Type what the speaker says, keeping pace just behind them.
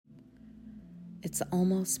It's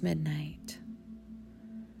almost midnight,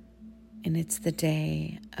 and it's the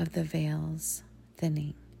day of the veils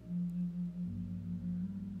thinning.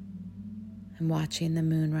 I'm watching the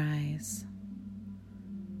moon rise.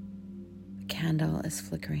 The candle is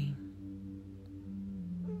flickering.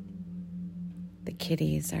 The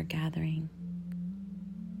kitties are gathering,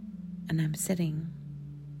 and I'm sitting,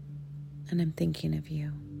 and I'm thinking of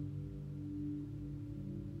you.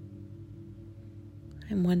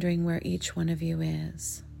 I'm wondering where each one of you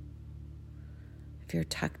is. If you're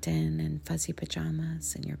tucked in fuzzy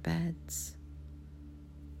pajamas in your beds.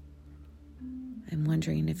 I'm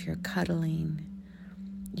wondering if you're cuddling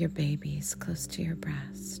your babies close to your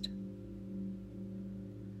breast.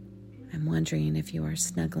 I'm wondering if you are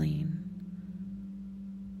snuggling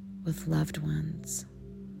with loved ones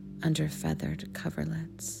under feathered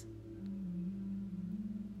coverlets.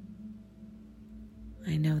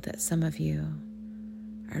 I know that some of you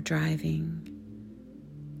are driving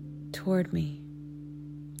toward me,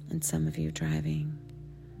 and some of you driving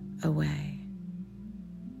away,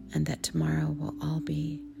 and that tomorrow we'll all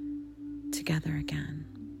be together again.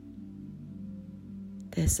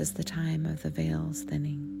 This is the time of the veils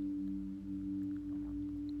thinning,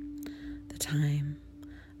 the time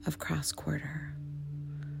of cross quarter,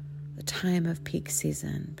 the time of peak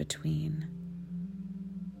season between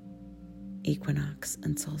equinox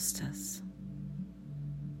and solstice.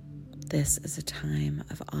 This is a time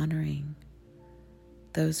of honoring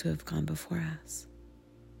those who have gone before us,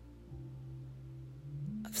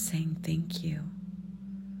 of saying thank you,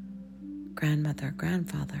 grandmother,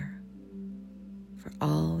 grandfather, for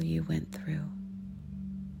all you went through,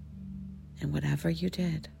 and whatever you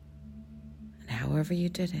did, and however you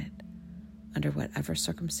did it, under whatever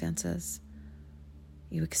circumstances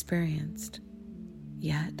you experienced.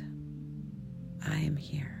 Yet, I am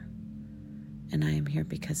here. And I am here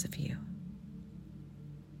because of you.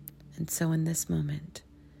 And so in this moment,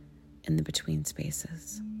 in the between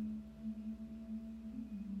spaces,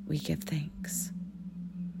 we give thanks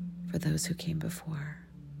for those who came before,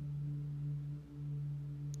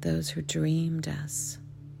 those who dreamed us,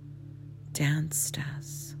 danced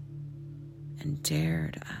us, and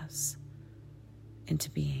dared us into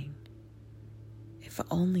being. If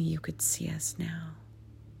only you could see us now,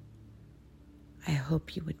 I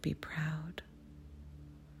hope you would be proud.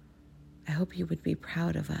 I hope you would be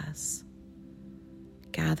proud of us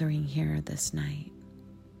gathering here this night.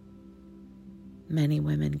 Many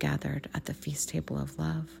women gathered at the feast table of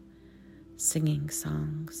love, singing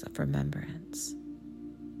songs of remembrance,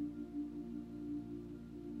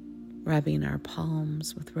 rubbing our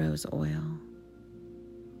palms with rose oil,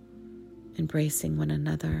 embracing one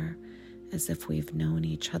another as if we've known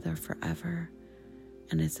each other forever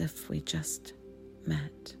and as if we just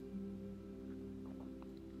met.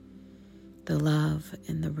 The love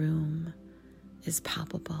in the room is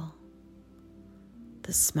palpable.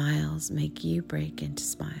 The smiles make you break into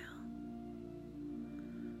smile.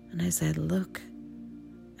 And as I look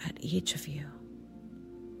at each of you,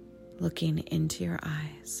 looking into your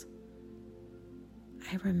eyes,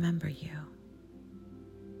 I remember you.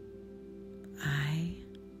 I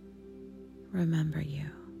remember you.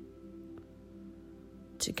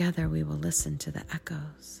 Together we will listen to the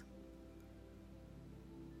echoes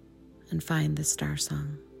and find the star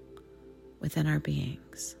song within our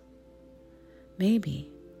beings.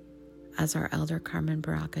 Maybe, as our elder Carmen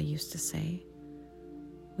Baraka used to say,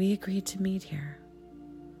 we agreed to meet here.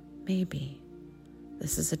 Maybe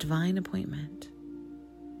this is a divine appointment.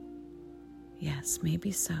 Yes,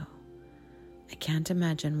 maybe so. I can't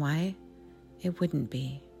imagine why it wouldn't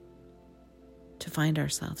be to find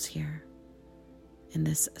ourselves here in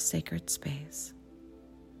this sacred space.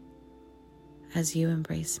 As you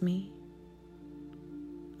embrace me,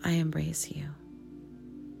 I embrace you.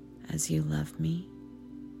 As you love me,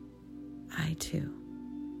 I too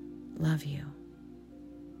love you.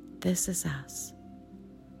 This is us.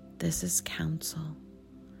 This is counsel.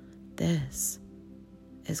 This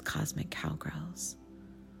is Cosmic Cowgirls.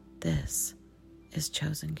 This is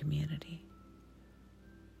chosen community.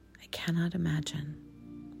 I cannot imagine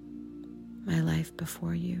my life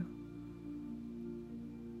before you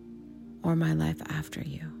or my life after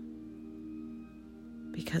you,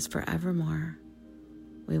 because forevermore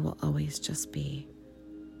we will always just be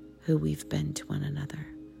who we've been to one another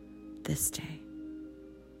this day.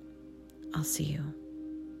 I'll see you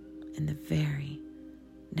in the very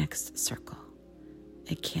next circle.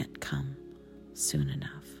 It can't come soon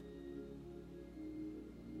enough.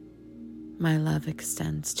 My love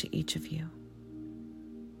extends to each of you.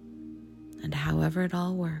 And however it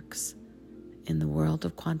all works in the world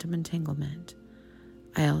of quantum entanglement,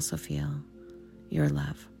 I also feel your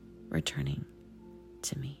love returning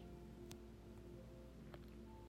to me.